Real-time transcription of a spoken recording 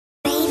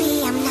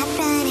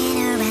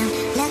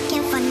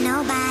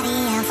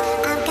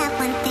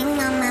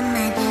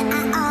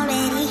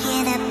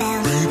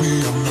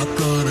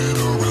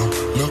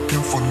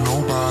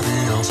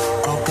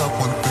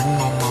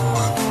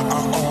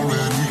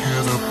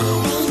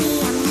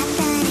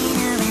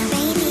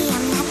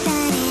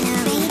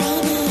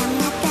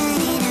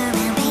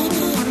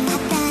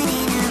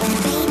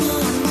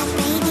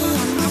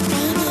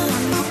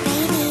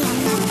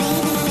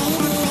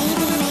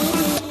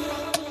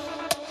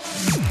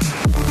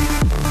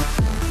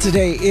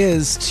Today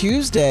is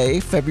Tuesday,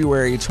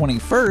 February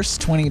 21st,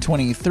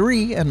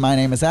 2023, and my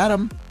name is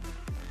Adam.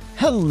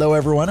 Hello,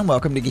 everyone, and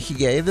welcome to Geeky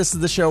Gay. This is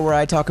the show where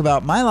I talk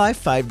about my life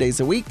 5 days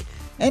a week,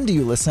 and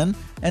you listen,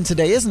 and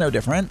today is no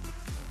different.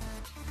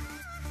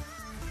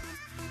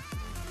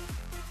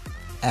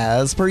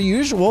 As per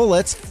usual,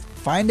 let's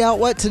find out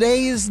what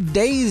today's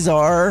days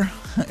are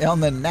on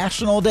the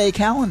National Day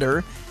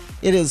calendar.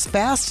 It is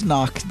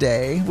Fastnacht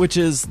Day, which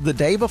is the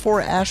day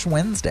before Ash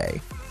Wednesday.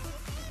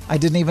 I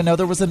didn't even know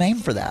there was a name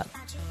for that.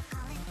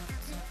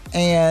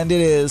 And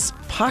it is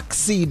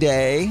Poxy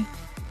Day,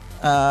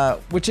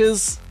 which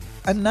is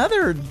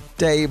another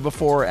day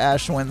before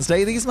Ash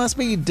Wednesday. These must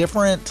be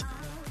different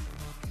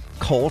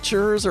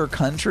cultures or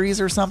countries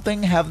or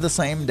something have the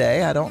same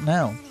day. I don't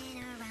know.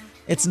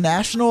 It's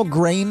National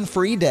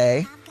Grain-Free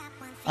Day.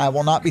 I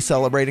will not be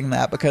celebrating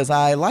that because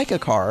I like a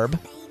carb.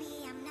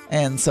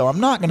 And so I'm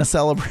not going to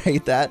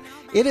celebrate that.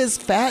 It is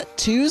Fat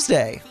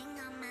Tuesday.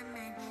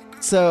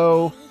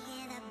 So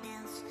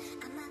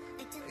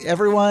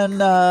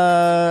everyone,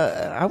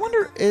 I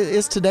wonder,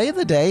 is today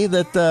the day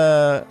that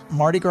the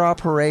Mardi Gras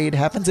parade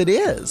happens? It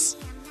is.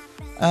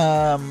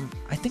 I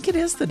think it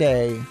is the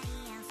day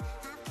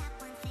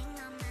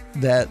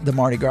that the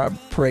Mardi Gras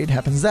parade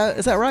happens.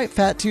 Is that right?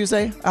 Fat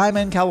Tuesday? I'm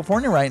in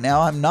California right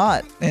now. I'm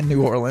not in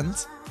New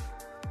Orleans.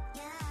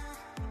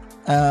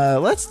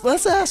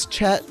 Let's ask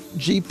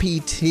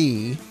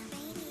ChatGPT,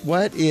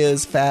 what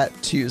is Fat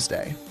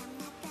Tuesday?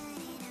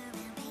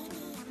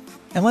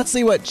 And let's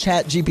see what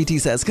ChatGPT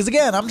says. Because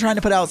again, I'm trying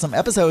to put out some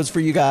episodes for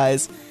you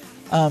guys.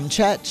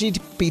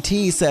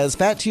 ChatGPT says,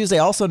 Fat Tuesday,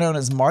 also known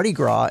as Mardi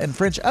Gras in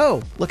French.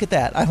 Oh, look at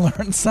that. I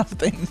learned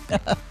something.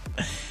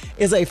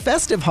 Is a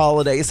festive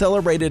holiday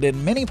celebrated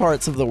in many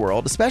parts of the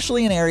world,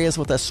 especially in areas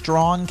with a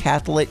strong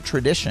Catholic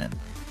tradition.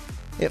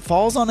 It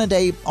falls on the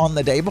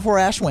day before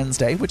Ash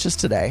Wednesday, which is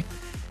today.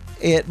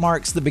 It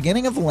marks the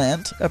beginning of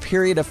Lent, a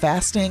period of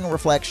fasting,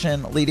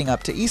 reflection leading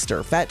up to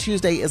Easter. Fat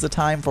Tuesday is a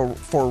time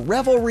for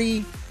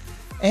revelry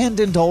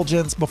and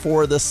indulgence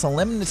before the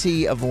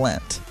solemnity of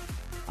Lent.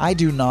 I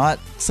do not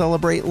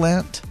celebrate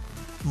Lent.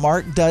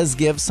 Mark does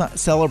give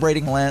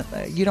celebrating Lent.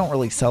 You don't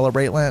really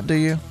celebrate Lent, do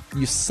you?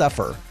 You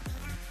suffer.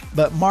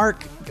 But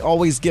Mark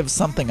always gives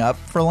something up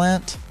for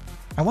Lent.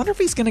 I wonder if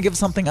he's going to give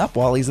something up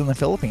while he's in the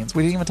Philippines.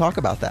 We didn't even talk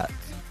about that.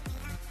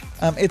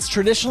 It's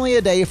traditionally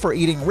a day for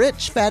eating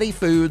rich, fatty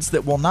foods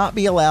that will not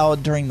be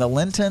allowed during the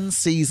Lenten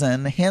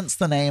season, hence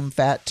the name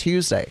Fat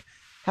Tuesday.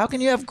 How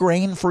can you have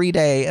grain-free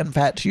day and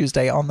Fat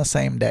Tuesday on the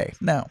same day?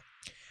 No.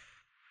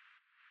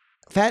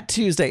 Fat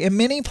Tuesday, in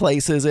many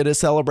places, it is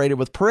celebrated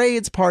with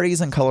parades,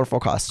 parties, and colorful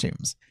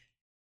costumes.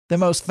 The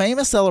most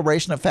famous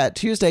celebration of Fat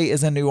Tuesday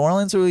is in New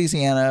Orleans,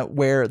 Louisiana,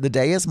 where the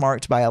day is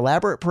marked by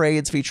elaborate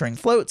parades featuring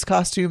floats,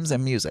 costumes,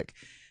 and music.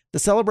 The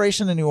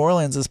celebration in New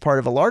Orleans is part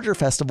of a larger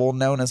festival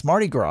known as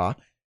Mardi Gras,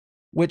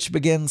 which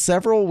begins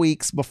several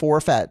weeks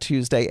before Fat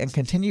Tuesday and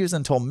continues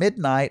until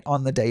midnight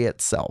on the day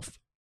itself.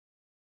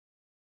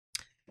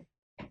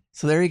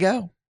 So there you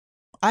go.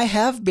 I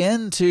have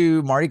been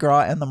to Mardi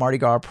Gras and the Mardi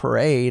Gras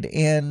parade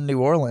in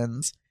New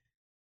Orleans,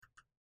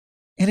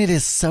 and it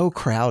is so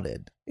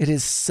crowded. It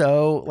is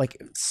so,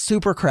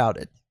 super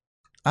crowded.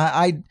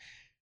 I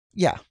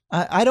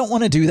don't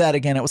want to do that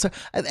again. It was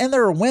and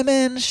there are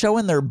women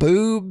showing their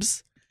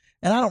boobs,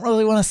 and I don't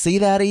really want to see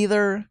that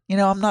either. You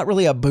know, I'm not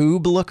really a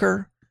boob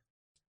looker.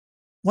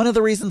 One of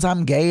the reasons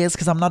I'm gay is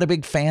because I'm not a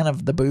big fan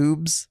of the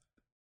boobs.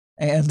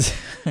 And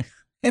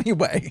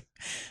anyway,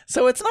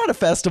 so it's not a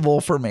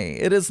festival for me.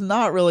 It is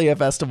not really a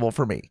festival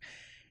for me.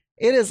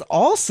 It is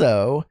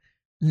also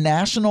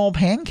National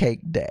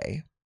Pancake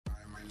Day.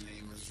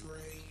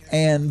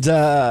 And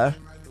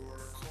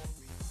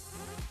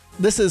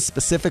this is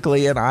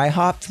specifically an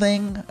IHOP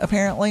thing,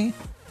 apparently.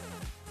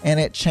 And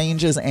it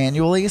changes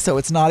annually, so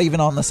it's not even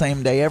on the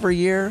same day every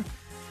year.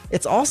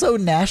 It's also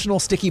National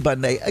Sticky Bun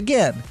Day.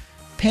 Again,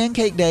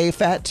 Pancake Day,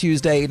 Fat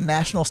Tuesday,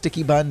 National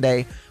Sticky Bun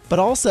Day, but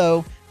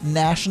also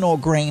National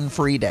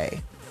Grain-Free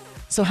Day.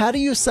 So how do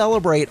you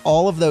celebrate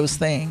all of those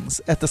things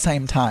at the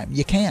same time?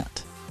 You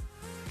can't.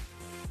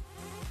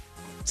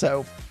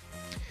 So,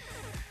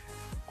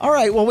 all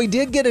right, well, we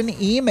did get an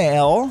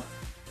email,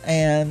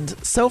 and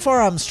so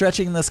far I'm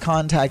stretching this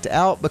contact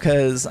out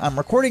because I'm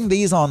recording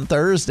these on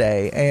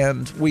Thursday,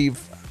 and we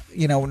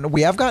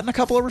have gotten a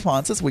couple of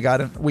responses. We got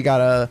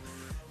a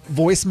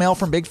voicemail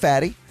from Big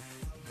Fatty,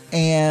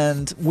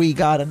 and we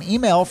got an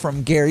email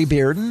from Gary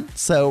Bearden.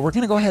 So we're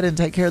going to go ahead and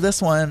take care of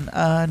this one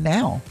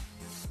now.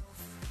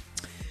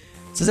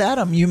 It says,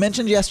 Adam, you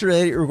mentioned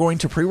yesterday that you were going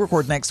to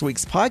pre-record next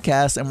week's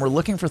podcast, and we're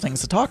looking for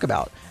things to talk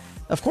about.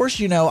 Of course,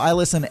 you know I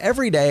listen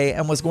every day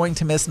and was going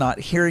to miss not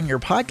hearing your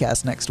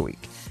podcast next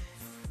week.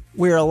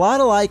 We're a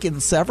lot alike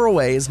in several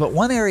ways, but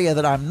one area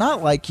that I'm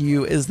not like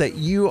you is that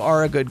you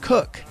are a good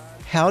cook.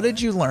 How did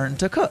you learn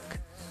to cook?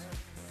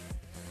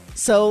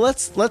 So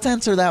let's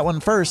answer that one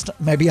first.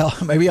 Maybe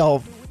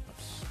I'll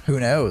who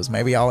knows?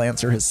 Maybe I'll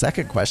answer his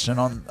second question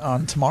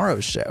on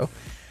tomorrow's show.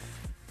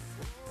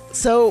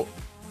 So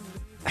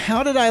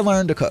how did I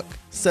learn to cook?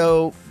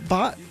 So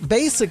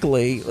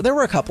basically, there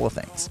were a couple of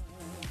things.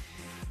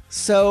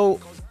 So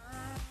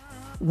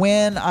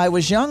when I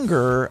was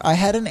younger, I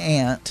had an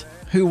aunt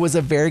who was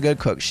a very good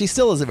cook. She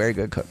still is a very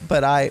good cook,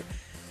 but I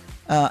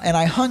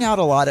hung out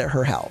a lot at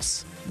her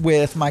house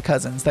with my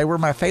cousins. They were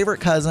my favorite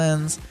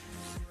cousins,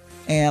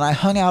 and I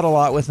hung out a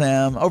lot with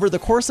them. Over the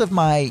course of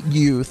my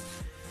youth,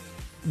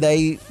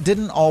 they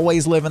didn't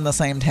always live in the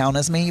same town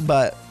as me,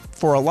 but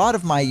for a lot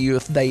of my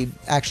youth, they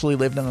actually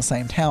lived in the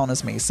same town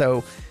as me.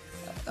 So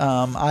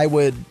I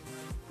would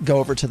go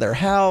over to their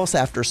house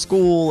after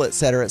school,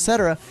 etc.,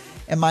 etc.,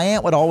 and my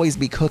aunt would always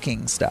be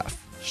cooking stuff.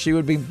 She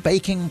would be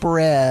baking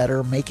bread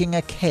or making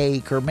a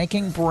cake or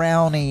making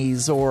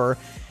brownies or,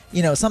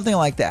 something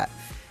like that.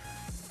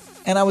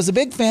 And I was a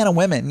big fan of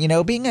women.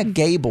 Being a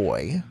gay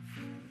boy,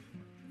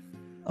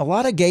 a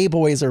lot of gay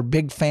boys are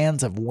big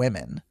fans of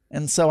women.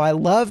 And so I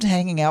loved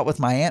hanging out with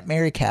my Aunt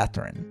Mary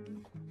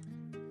Catherine.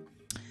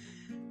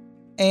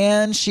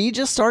 And she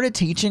just started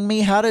teaching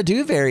me how to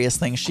do various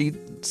things. She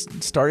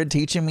started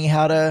teaching me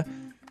how to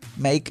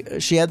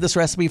she had this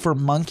recipe for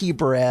monkey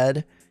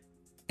bread,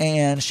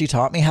 and she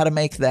taught me how to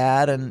make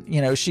that. And,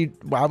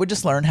 I would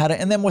just learn how to,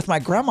 and then with my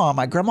grandma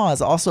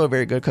is also a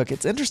very good cook.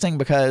 It's interesting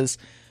because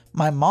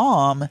my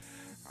mom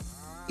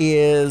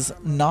is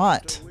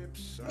not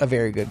a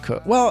very good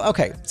cook. Well,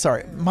 okay,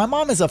 sorry. My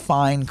mom is a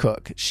fine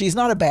cook. She's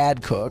not a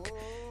bad cook.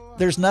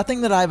 There's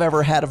nothing that I've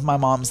ever had of my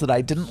mom's that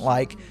I didn't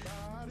like,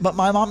 but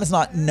my mom is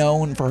not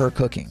known for her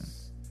cooking.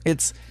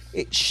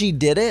 She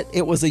did it.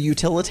 It was a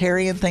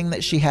utilitarian thing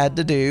that she had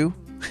to do,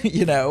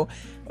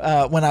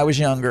 when I was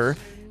younger.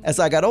 As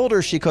I got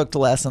older, she cooked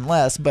less and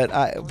less,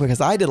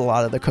 because I did a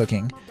lot of the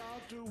cooking.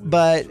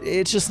 But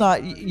it's just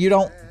not, you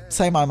don't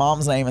say my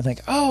mom's name and think,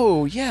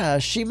 oh yeah,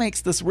 she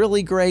makes this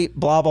really great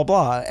blah, blah,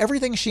 blah.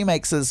 Everything she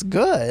makes is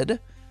good,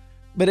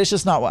 but it's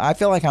just not what I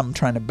feel like. I'm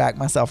trying to back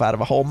myself out of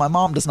a hole. My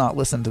mom does not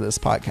listen to this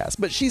podcast,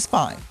 but she's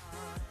fine.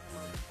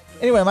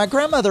 Anyway, my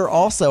grandmother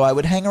also, I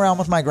would hang around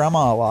with my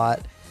grandma a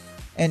lot,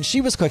 and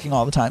she was cooking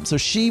all the time. So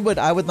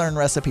I would learn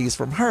recipes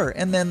from her.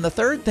 And then the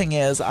third thing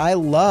is I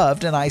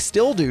loved, and I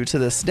still do to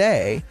this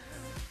day,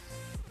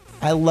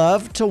 I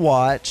love to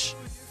watch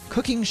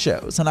cooking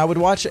shows. And I would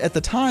watch, at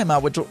the time, I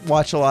would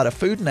watch a lot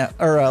of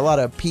a lot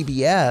of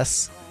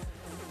PBS,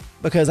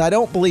 because I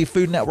don't believe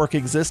Food Network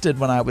existed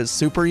when I was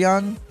super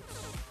young.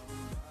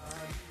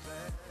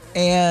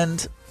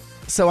 And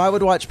so I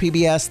would watch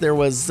PBS. There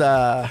was,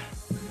 I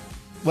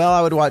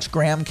would watch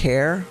Graham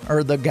Kerr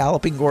or the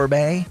Galloping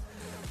Gourmet.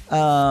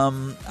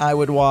 I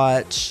would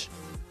watch,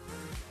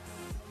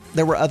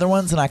 there were other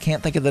ones and I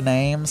can't think of the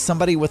names.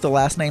 Somebody with the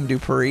last name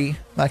Dupree,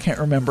 I can't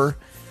remember.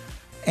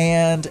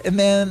 And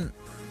then,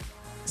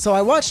 so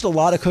I watched a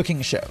lot of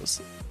cooking shows.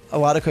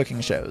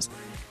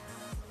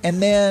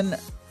 And then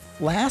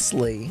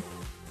lastly,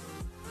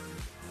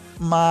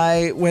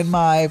 when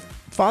my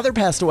father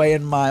passed away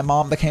and my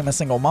mom became a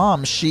single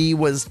mom, she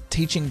was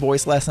teaching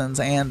voice lessons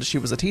and she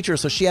was a teacher.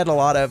 So she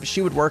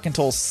would work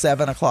until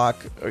 7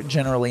 o'clock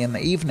generally in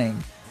the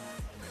evening.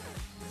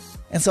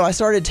 And so I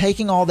started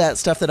taking all that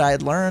stuff that I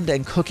had learned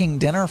and cooking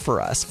dinner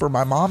for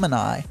my mom and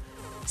I.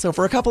 So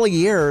for a couple of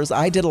years,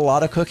 I did a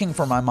lot of cooking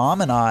for my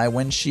mom and I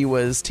when she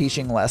was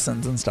teaching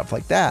lessons and stuff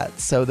like that,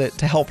 so that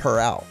to help her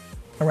out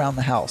around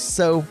the house.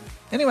 So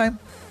anyway,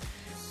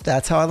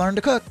 that's how I learned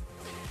to cook.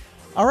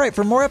 All right,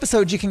 for more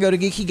episodes, you can go to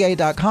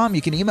geekygay.com.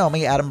 You can email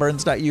me,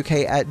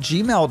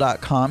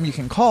 adamburns.uk@gmail.com. You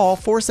can call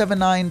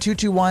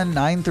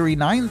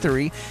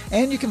 479-221-9393.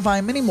 And you can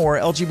find many more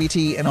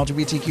LGBT and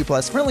LGBTQ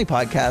plus friendly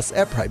podcasts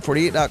at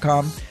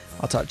pride48.com.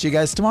 I'll talk to you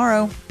guys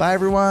tomorrow. Bye,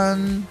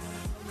 everyone.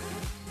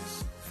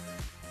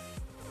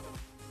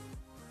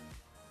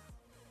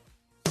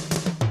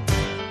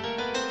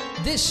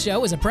 This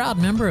show is a proud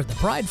member of the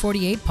Pride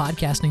 48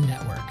 Podcasting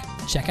Network.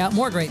 Check out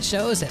more great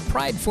shows at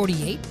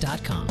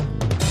pride48.com.